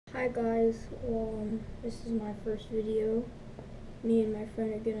Hi guys, this is my first video. Me and my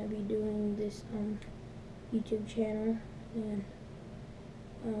friend are gonna be doing this YouTube channel,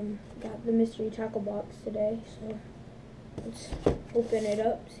 and got the mystery tackle box today. So let's open it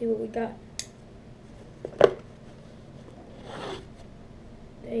up, see what we got.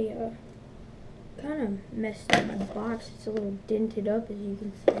 They kind of messed up my box. It's a little dented up, as you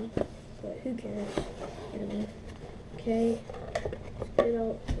can see, but who cares? Okay, let's get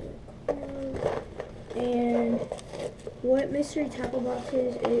out the card. And what mystery tackle box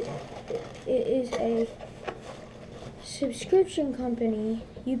is, it is a subscription company.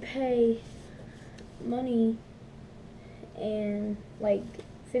 You pay money and like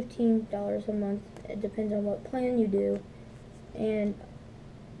 $15 a month. It depends on what plan you do, and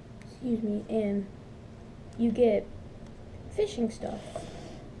and you get fishing stuff.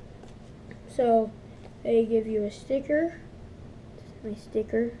 So they give you a sticker. My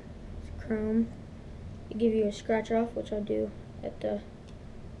sticker, it's chrome. They give you a scratch off, which I'll do at the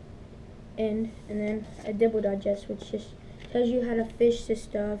end, and then a Dibble Digest, which just tells you how to fish this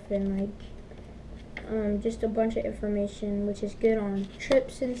stuff, and like just a bunch of information, which is good on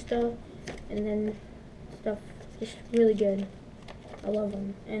trips and stuff, and then stuff just really good. I love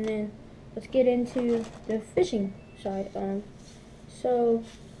them. And then let's get into the fishing side. So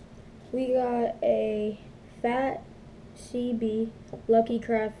we got a Fat CB Lucky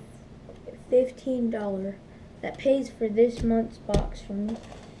Craft $15 that pays for this month's box from me.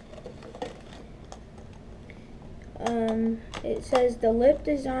 It says the lip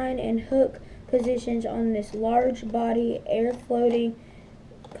design and hook positions on this large body air floating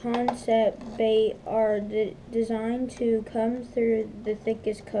concept bait are designed to come through the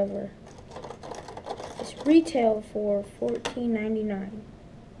thickest cover. It's retail for $14.99.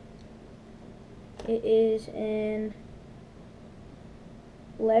 It is in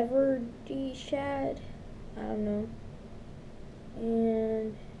Leverdy shad, I don't know,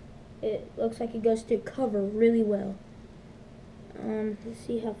 and it looks like it goes through cover really well. Let's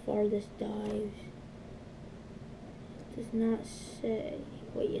see how far this dives. It does not say.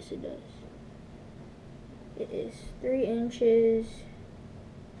 Wait, yes it does. It is 3 inches.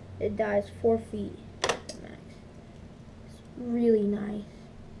 It dives 4 feet max. It's really nice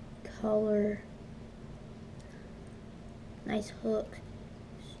color. Nice hook.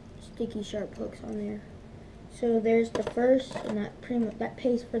 Sticky sharp hooks on there. So there's the first, and that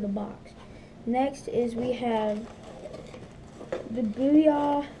pays for the box. Next is we have the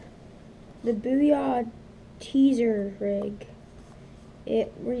Booyah teaser rig.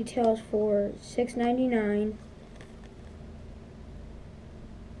 It retails for $6.99.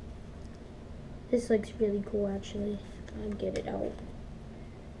 This looks really cool, actually. I'll get it out.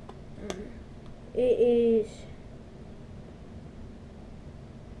 It is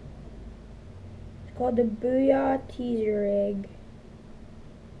called the Booyah teaser rig.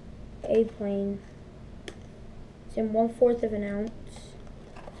 A-plane. It's in 1/4 of an ounce.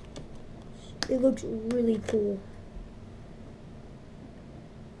 It looks really cool.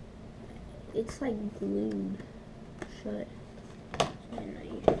 It's like glued shut.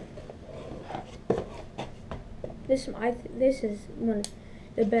 This is one of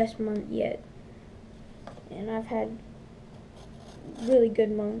the best month yet, and I've had really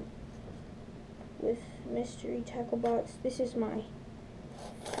good month with mystery tackle box. This is my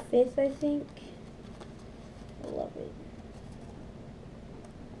 5th, I think. I love it.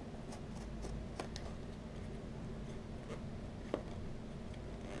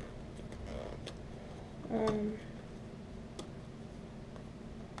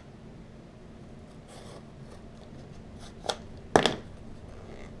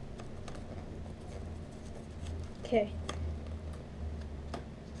 Okay.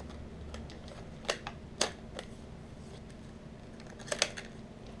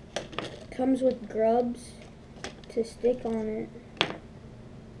 Comes with grubs to stick on it.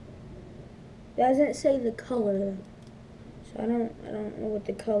 Doesn't say the color though, so I don't know what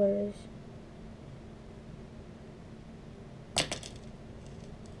the color is.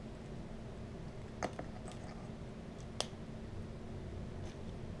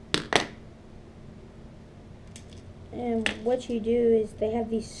 And what you do is they have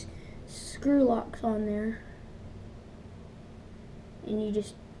these screw locks on there, and you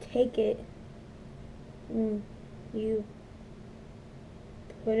just take it and you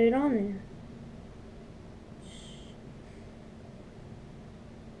put it on there.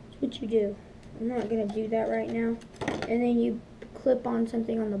 That's what you do. I'm not going to do that right now. And then you clip on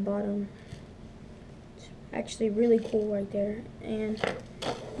something on the bottom. It's actually really cool right there. And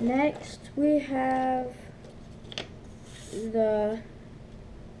next we have the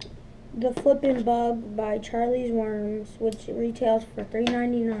The Flippin' Bug by Charlie's Worms, which retails for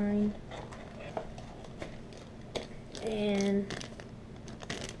 $3.99. And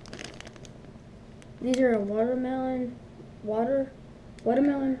these are a watermelon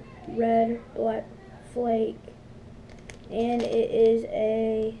red black flake, and it is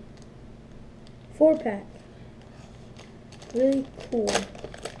a 4-pack. Really cool,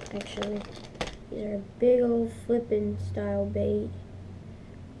 actually. These are big old flippin' style bait.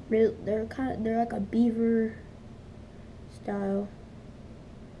 They're like a beaver style.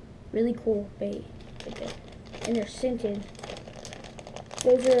 Really cool bait. And they're scented.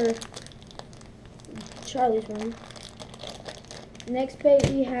 Those are Charlie's Worms. Next bait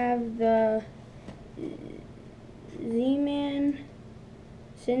we have the Z-Man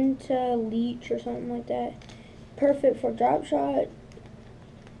Cinta Leech or something like that. Perfect for drop shot.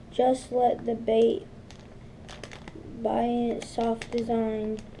 Just let the bait by its soft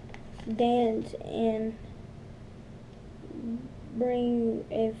design dance and bring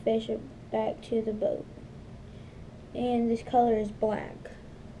a fish back to the boat. And this color is black.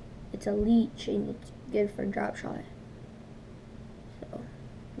 It's a leech and it's good for drop shot. So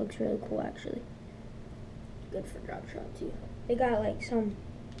looks really cool actually. Good for drop shot too. They got like something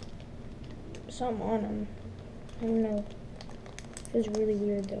on them. I don't know. It feels really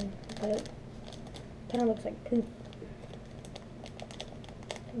weird though, but kind of looks like poop.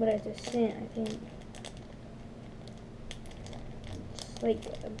 But it's a scent, I think. It's like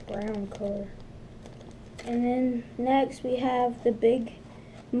a brown color. And then next we have the Big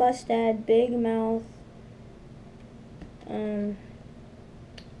Mustad Big Mouth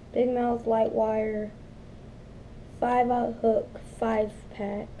Light Wire 5-aught hook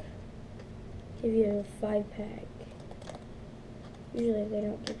 5-pack. Give you a 5-pack. Usually they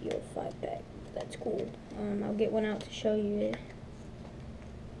don't give you a 5-pack. That's cool. I'll get one out to show you it.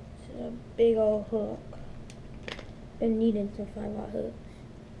 It's a big old hook. Been needing some 5-aught hooks.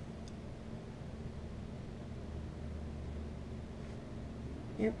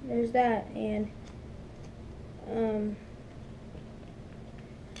 Yep, there's that. And let's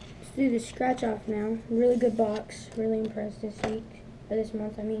do the scratch off now. Really good box. Really impressed this week, or this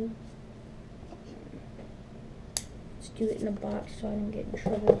month I mean. Let's do it in a box so I don't get in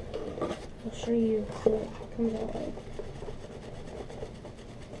trouble. I'll show you what it comes out like.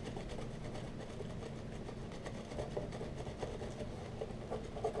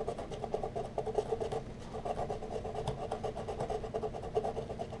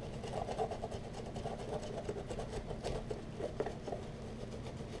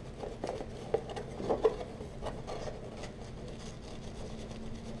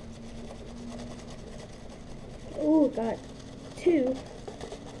 Ooh, got 2. Let's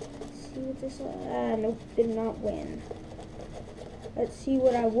see what this is. Nope, did not win. Let's see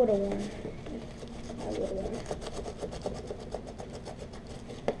what I would have won. If I would have won.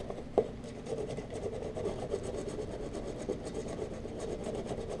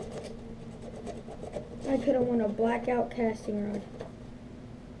 I could have won a blackout casting rod.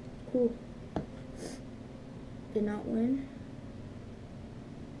 Cool. Did not win.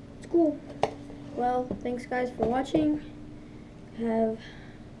 It's cool. Well, thanks guys for watching. Have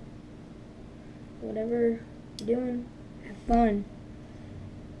whatever you're doing. Have fun.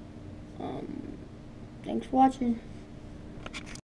 Thanks for watching.